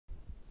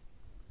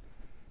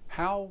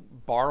how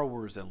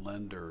borrowers and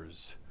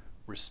lenders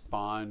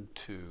respond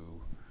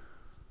to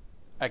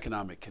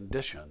economic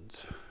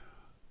conditions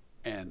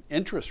and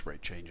interest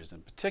rate changes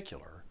in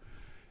particular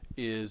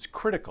is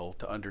critical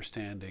to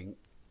understanding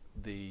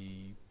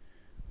the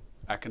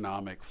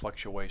economic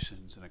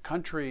fluctuations in a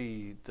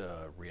country,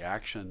 the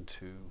reaction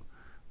to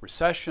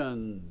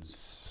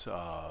recessions,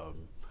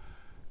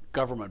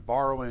 government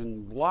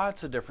borrowing,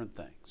 lots of different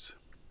things.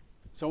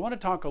 So I want to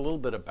talk a little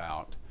bit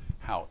about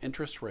how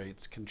interest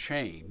rates can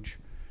change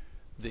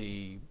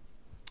the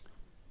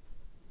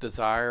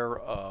desire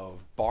of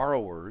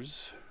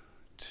borrowers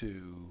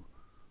to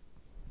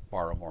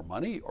borrow more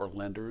money or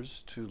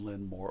lenders to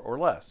lend more or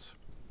less.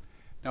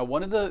 Now,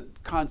 one of the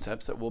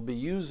concepts that we'll be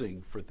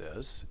using for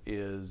this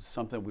is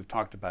something we've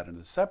talked about in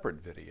a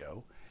separate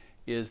video,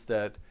 is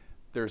that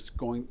there's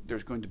going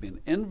to be an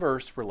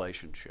inverse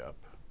relationship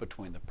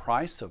between the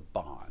price of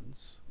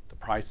bonds, the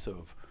price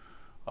of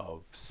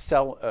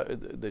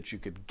that you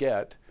could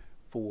get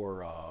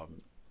for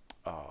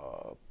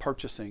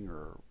purchasing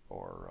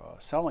or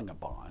selling a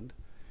bond,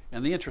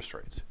 and the interest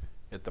rates.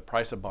 If the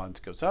price of bonds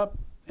goes up,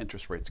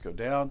 interest rates go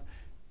down.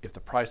 If the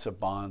price of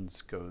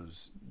bonds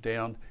goes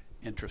down,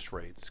 interest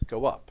rates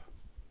go up.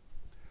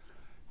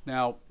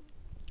 Now,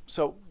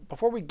 so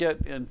before we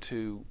get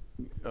into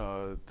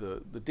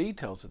the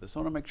details of this, I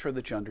want to make sure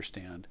that you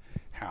understand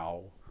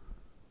how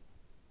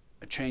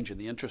a change in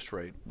the interest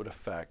rate would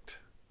affect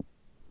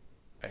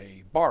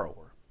a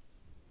borrower.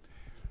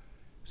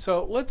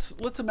 So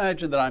let's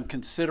imagine that I'm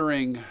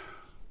considering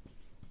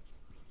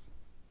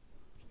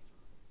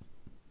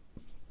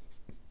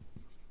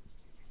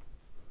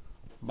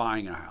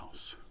buying a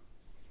house.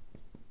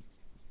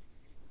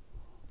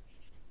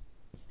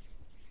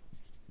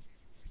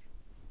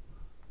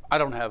 I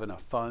don't have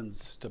enough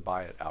funds to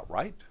buy it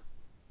outright.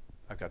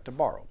 I've got to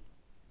borrow.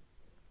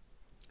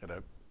 Got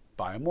to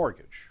buy a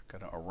mortgage.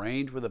 Got to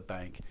arrange with a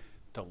bank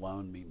to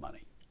loan me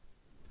money.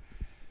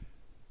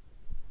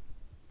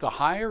 The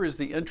higher is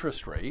the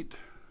interest rate,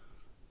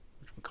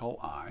 which we call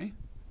I.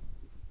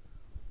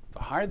 The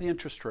higher the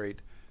interest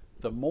rate,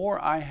 the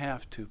more I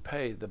have to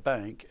pay the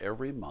bank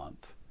every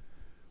month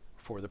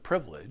for the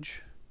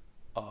privilege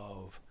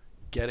of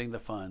getting the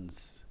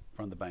funds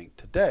from the bank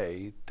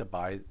today to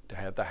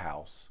have the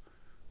house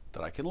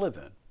that I can live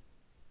in.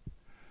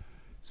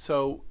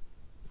 So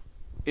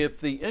if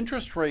the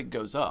interest rate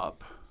goes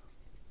up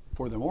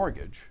for the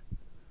mortgage,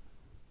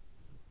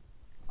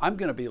 I'm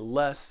going to be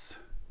less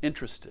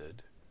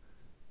interested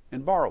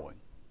in borrowing.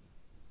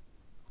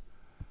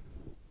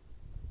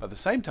 By the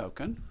same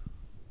token,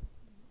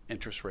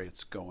 interest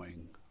rates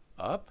going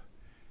up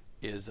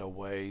is a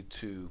way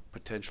to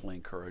potentially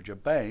encourage a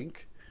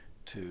bank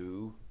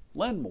to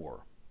lend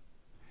more.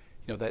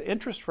 You know, that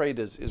interest rate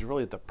is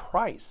really the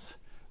price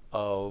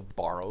of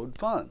borrowed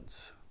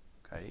funds.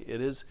 Okay,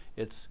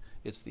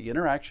 it's the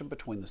interaction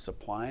between the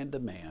supply and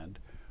demand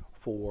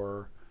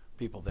for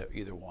people that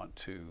either want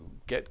to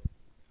get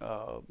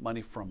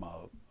money from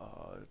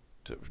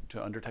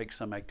to undertake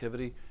some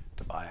activity,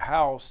 to buy a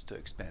house, to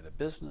expand a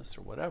business,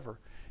 or whatever.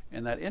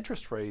 And that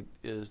interest rate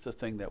is the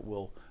thing that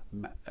will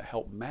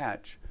help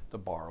match the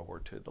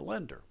borrower to the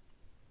lender.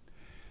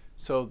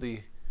 So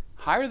the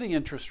higher the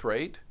interest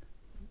rate,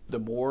 the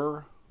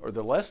more or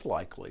the less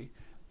likely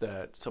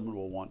that someone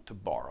will want to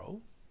borrow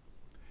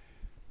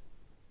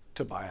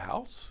to buy a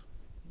house,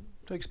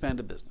 to expand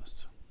a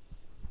business.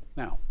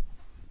 Now,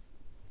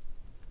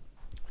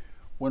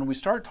 when we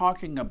start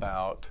talking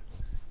about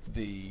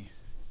the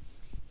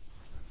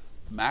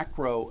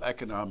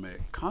macroeconomic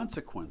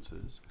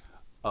consequences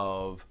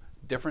of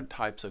different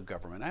types of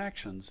government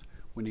actions,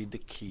 we need to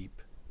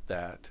keep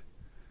that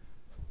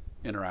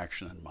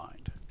interaction in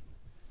mind.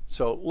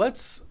 So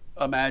let's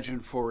imagine,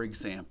 for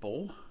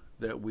example,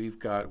 that we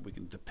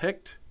can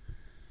depict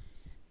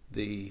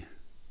the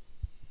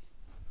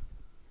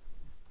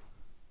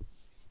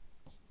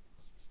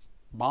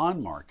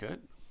bond market,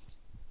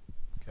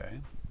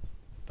 okay?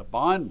 The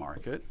bond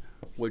market,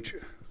 which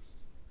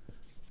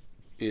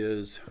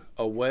is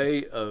a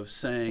way of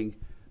saying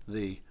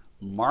the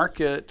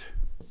market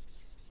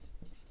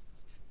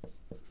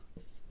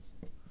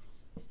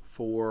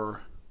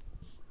for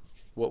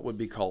what would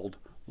be called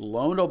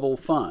loanable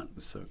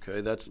funds.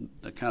 Okay, that's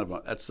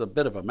a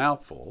bit of a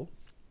mouthful,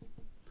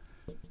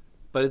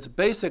 but it's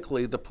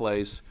basically the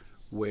place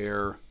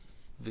where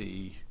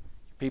the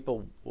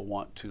people will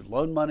want to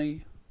loan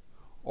money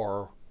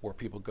or where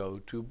people go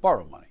to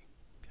borrow money.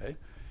 Okay,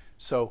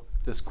 so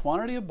this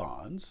quantity of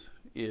bonds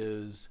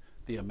is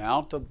the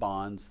amount of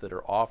bonds that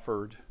are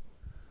offered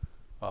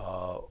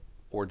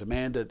or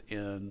demanded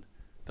in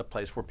the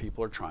place where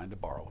people are trying to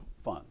borrow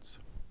funds.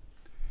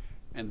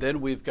 And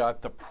then we've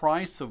got the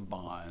price of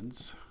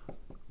bonds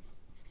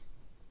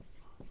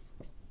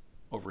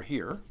over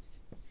here.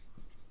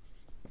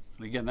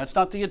 And again, that's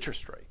not the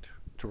interest rate.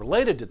 It's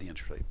related to the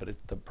interest rate, but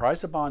the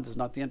price of bonds is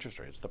not the interest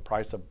rate. It's the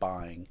price of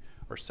buying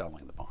or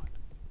selling the bond.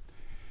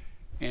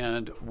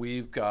 And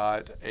we've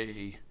got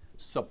a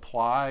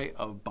supply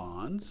of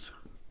bonds.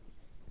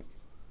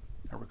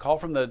 I recall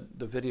from the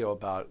video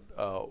about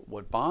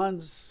what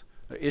bonds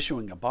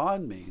issuing a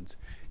bond means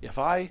if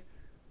I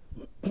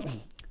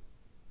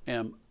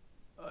am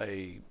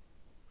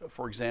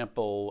for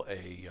example,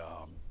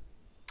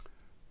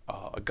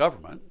 a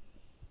government,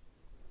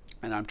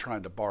 and I'm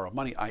trying to borrow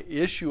money, I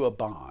issue a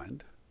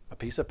bond, a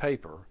piece of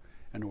paper,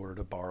 in order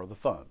to borrow the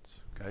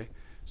funds. Okay,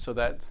 so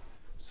that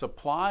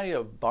supply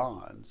of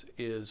bonds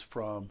is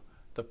from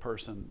the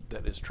person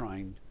that is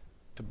trying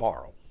to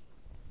borrow.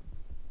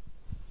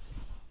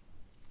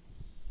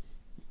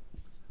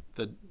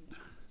 The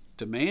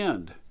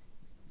demand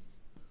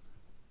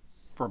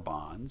for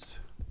bonds,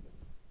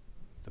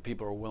 the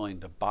people who are willing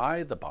to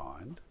buy the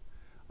bond,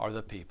 are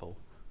the people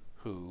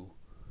who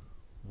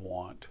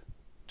want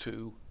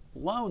to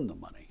loan the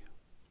money.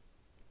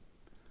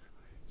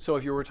 So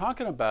if you were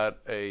talking about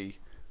a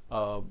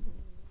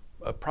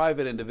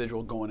private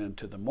individual going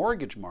into the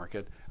mortgage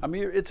market, I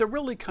mean, it's a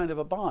really kind of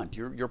a bond.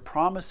 You're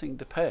promising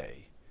to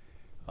pay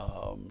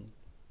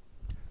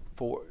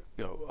for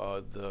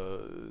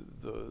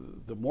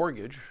the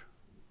mortgage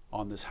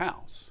on this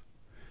house.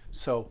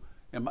 So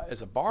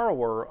as a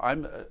borrower,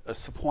 I'm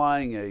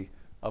supplying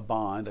a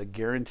bond, a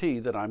guarantee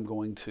that I'm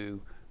going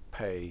to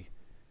pay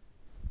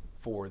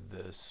for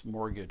this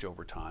mortgage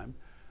over time,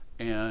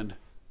 and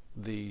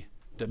the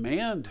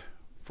demand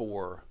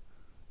for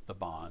the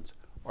bonds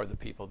are the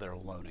people that are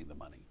loaning the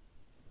money.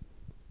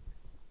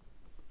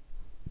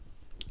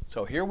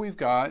 So here we've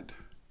got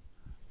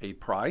a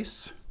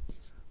price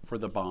for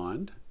the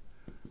bond.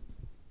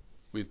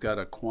 We've got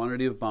a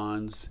quantity of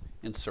bonds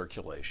in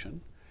circulation.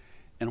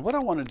 And what I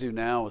want to do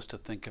now is to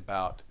think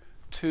about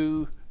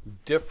two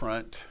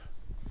different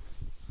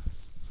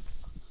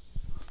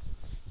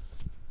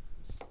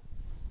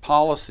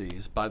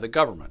policies by the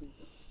government.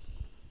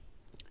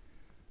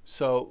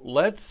 So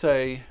let's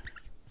say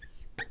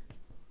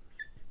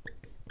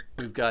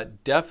we've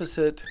got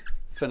deficit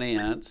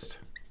financed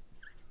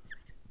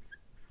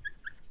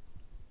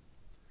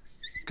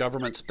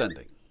government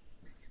spending.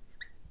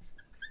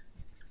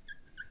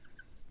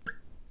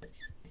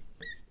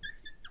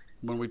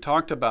 When we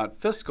talked about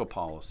fiscal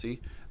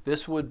policy,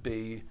 this would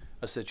be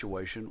a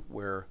situation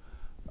where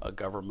a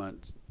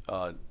government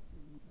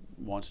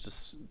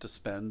wants to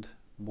spend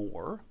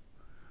more,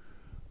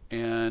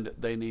 and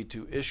they need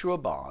to issue a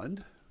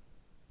bond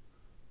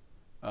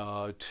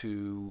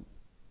to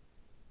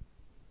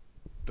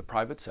the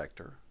private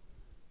sector.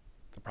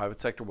 The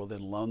private sector will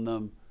then loan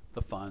them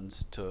the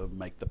funds to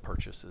make the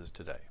purchases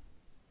today.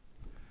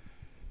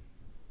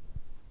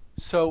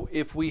 So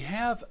if we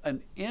have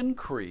an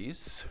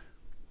increase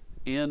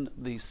in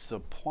the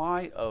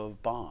supply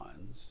of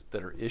bonds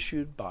that are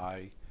issued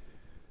by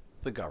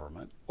the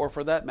government, or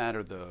for that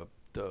matter,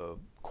 the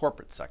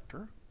corporate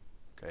sector,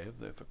 okay,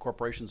 if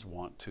corporations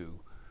want to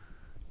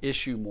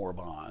issue more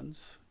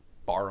bonds,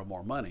 borrow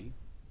more money,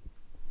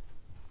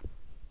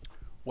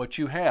 what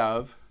you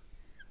have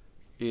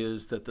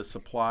is that the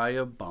supply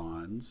of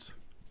bonds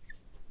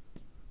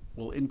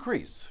will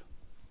increase.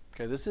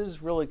 Okay, this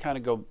is really kind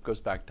of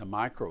goes back to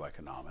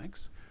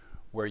microeconomics,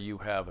 where you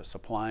have a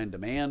supply and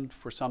demand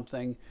for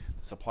something.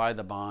 The supply of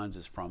the bonds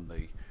is from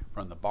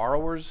the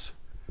borrowers,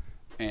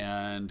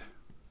 and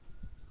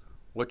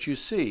what you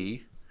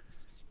see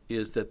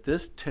is that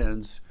this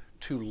tends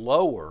to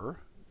lower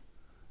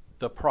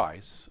the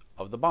price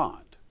of the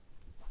bond.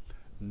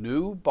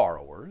 New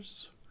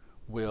borrowers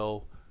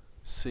will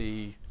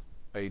see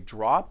a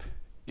drop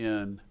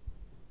in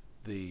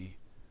the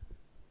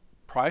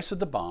price of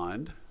the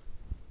bond,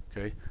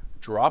 okay,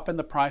 drop in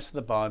the price of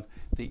the bond,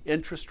 the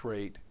interest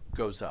rate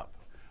goes up.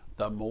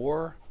 The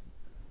more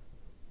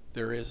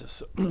there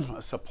is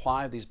a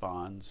supply of these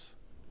bonds,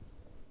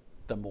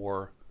 the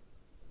more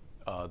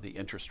the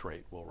interest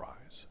rate will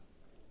rise.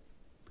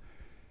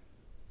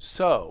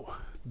 So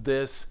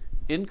this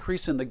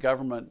increase in the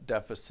government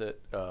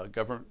deficit,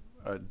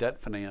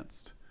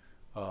 debt-financed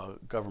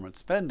government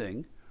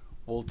spending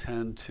will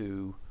tend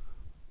to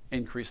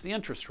increase the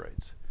interest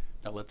rates.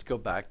 Now let's go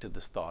back to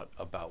this thought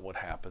about what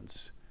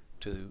happens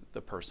to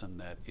the person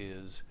that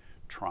is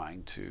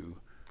trying to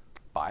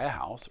buy a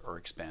house or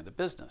expand a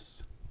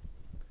business.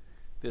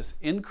 This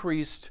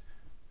increased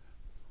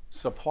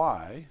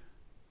supply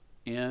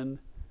in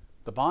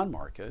the bond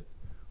market,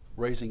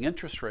 raising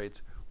interest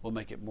rates, will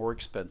make it more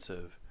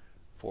expensive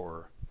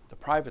for the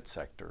private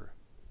sector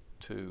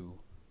to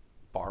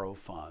borrow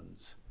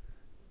funds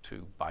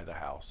to buy the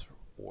house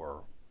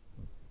or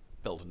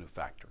build a new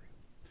factory.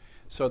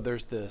 So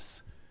there's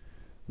this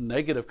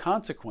negative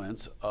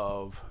consequence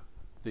of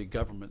the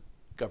government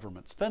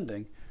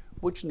spending,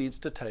 which need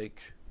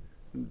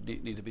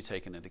to be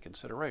taken into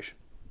consideration.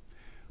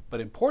 But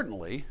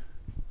importantly,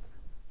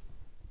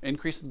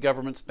 increase in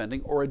government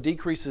spending or a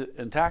decrease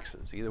in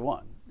taxes, either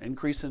one.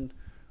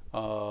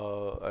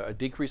 A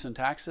decrease in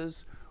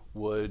taxes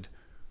would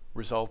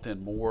result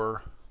in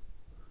more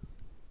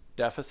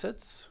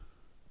deficits,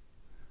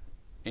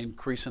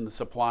 increase in the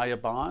supply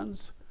of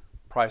bonds,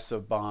 price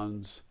of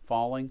bonds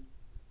falling,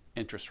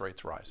 interest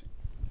rates rising.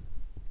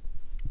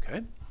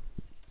 Okay?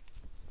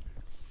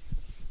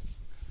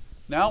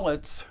 Now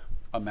let's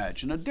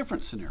imagine a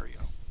different scenario.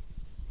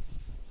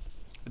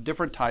 A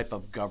different type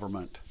of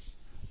government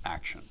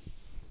action.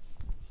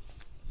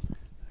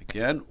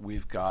 Again,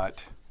 we've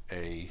got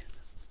a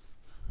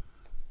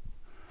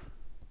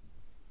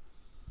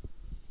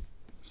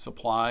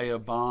supply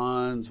of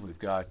bonds, we've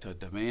got a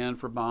demand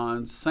for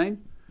bonds,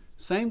 same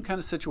kind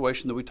of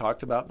situation that we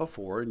talked about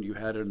before, and you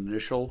had an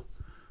initial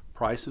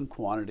price and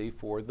quantity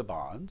for the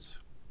bonds.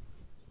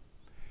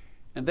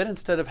 And then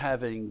instead of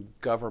having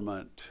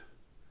government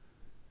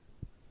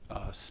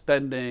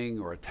spending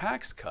or a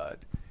tax cut,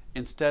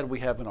 instead we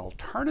have an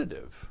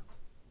alternative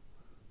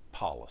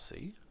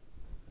policy,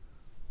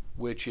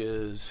 which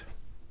is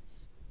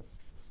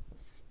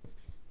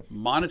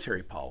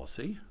monetary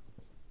policy,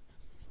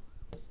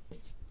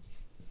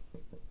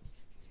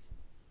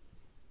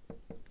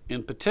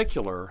 in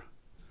particular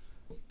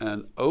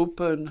an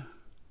open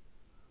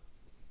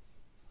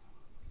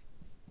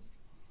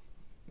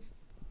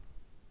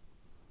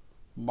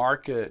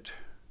market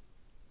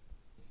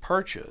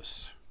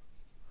purchase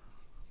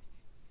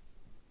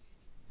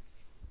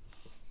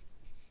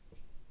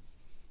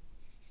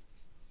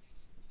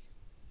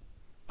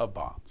of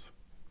bonds.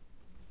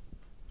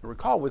 So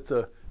recall, with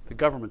the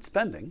government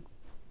spending,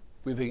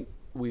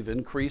 we've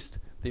increased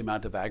the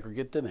amount of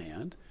aggregate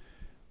demand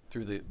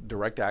through the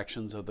direct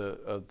actions of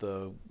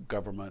the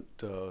government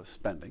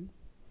spending,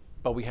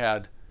 but we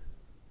had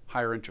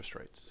higher interest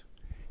rates.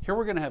 Here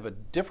we're going to have a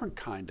different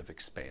kind of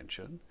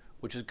expansion,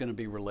 which is going to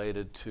be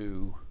related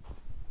to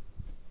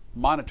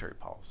monetary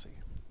policy.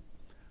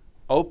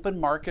 Open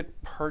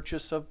market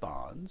purchase of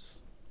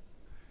bonds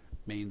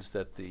means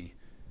that the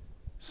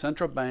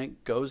central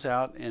bank goes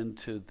out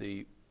into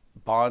the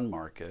bond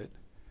market,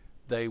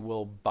 they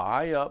will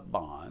buy up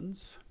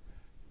bonds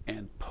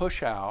and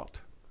push out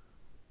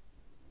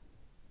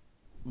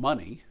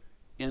money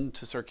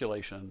into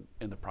circulation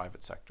in the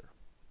private sector.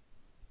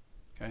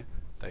 Okay?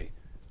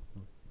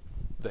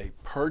 They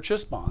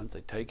purchase bonds,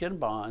 they take in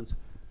bonds,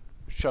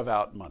 shove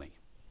out money.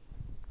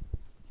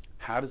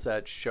 How does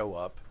that show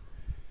up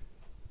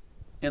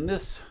in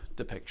this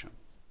depiction?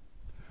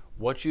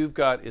 What you've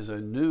got is a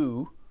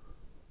new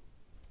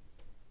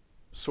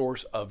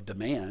source of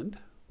demand,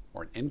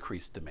 or an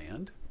increased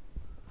demand.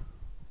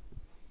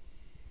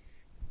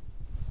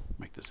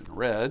 Make this in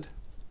red.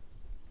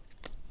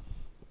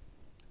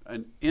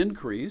 An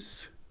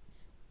increase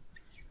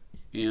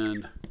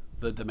in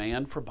the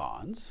demand for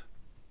bonds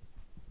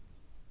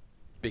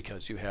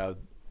because you have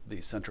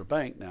the central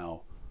bank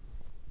now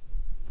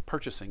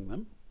purchasing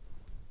them.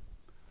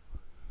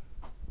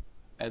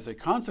 As a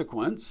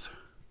consequence,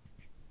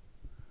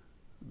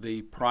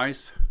 the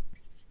price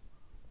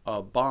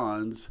of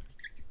bonds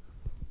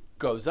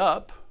goes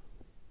up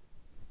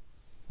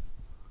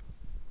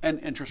and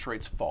interest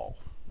rates fall.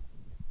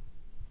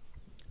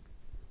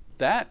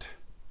 That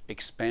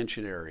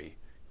expansionary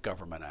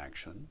government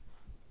action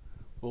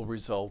will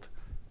result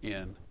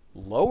in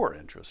lower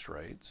interest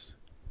rates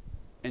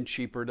and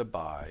cheaper to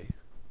buy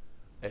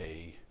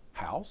a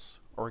house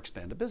or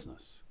expand a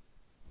business.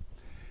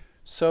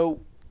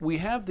 So we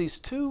have these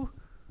two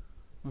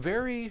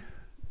very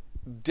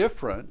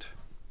different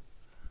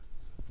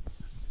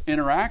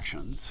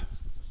interactions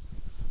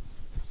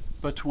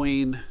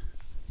between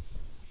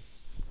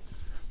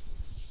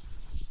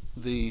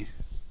the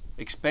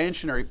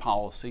expansionary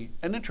policy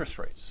and interest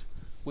rates,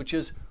 which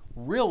is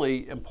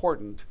really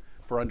important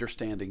for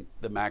understanding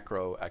the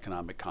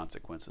macroeconomic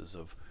consequences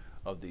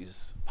of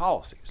these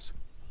policies.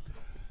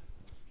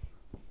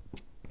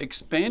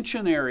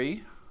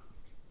 Expansionary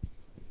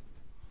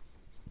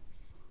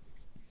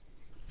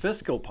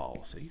fiscal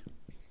policy,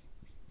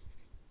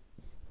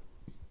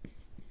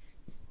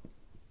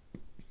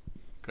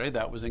 okay,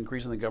 that was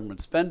increasing the government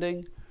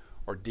spending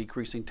or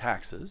decreasing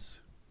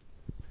taxes.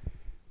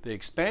 The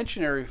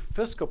expansionary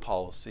fiscal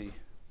policy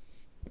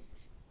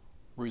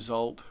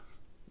resulted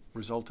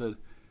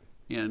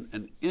in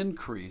an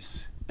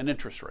increase in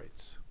interest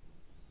rates,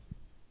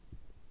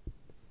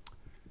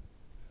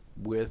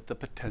 with the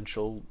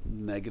potential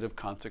negative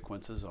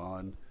consequences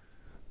on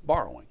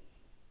borrowing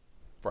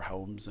for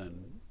homes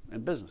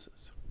and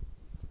businesses.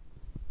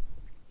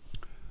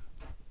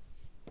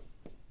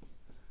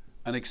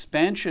 An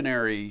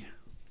expansionary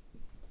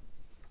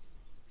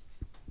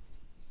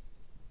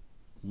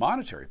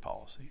monetary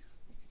policy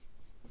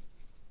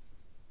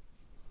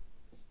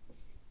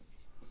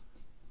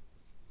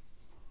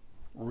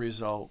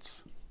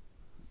results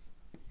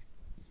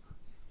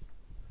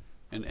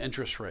in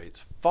interest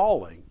rates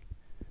falling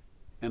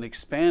and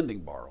expanding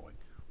borrowing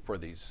for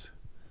these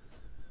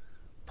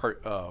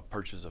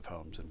purchase of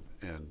homes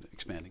and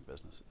expanding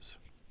businesses.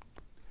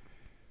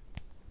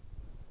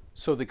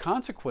 So the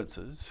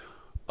consequences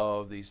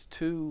of these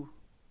two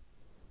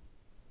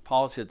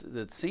policies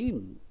that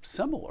seem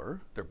similar,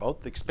 they're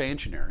both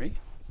expansionary,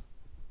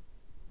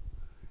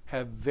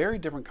 have very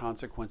different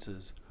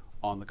consequences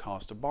on the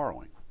cost of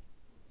borrowing.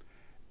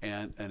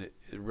 And it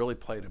really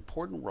played an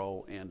important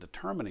role in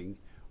determining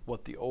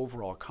what the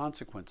overall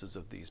consequences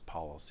of these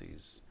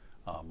policies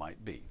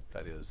might be.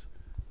 That is,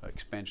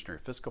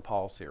 expansionary fiscal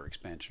policy or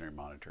expansionary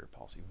monetary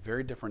policy.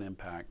 Very different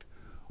impact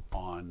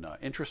on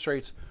interest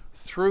rates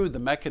through the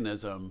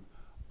mechanism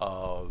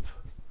of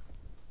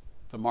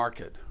the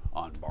market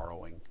on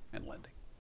borrowing and lending.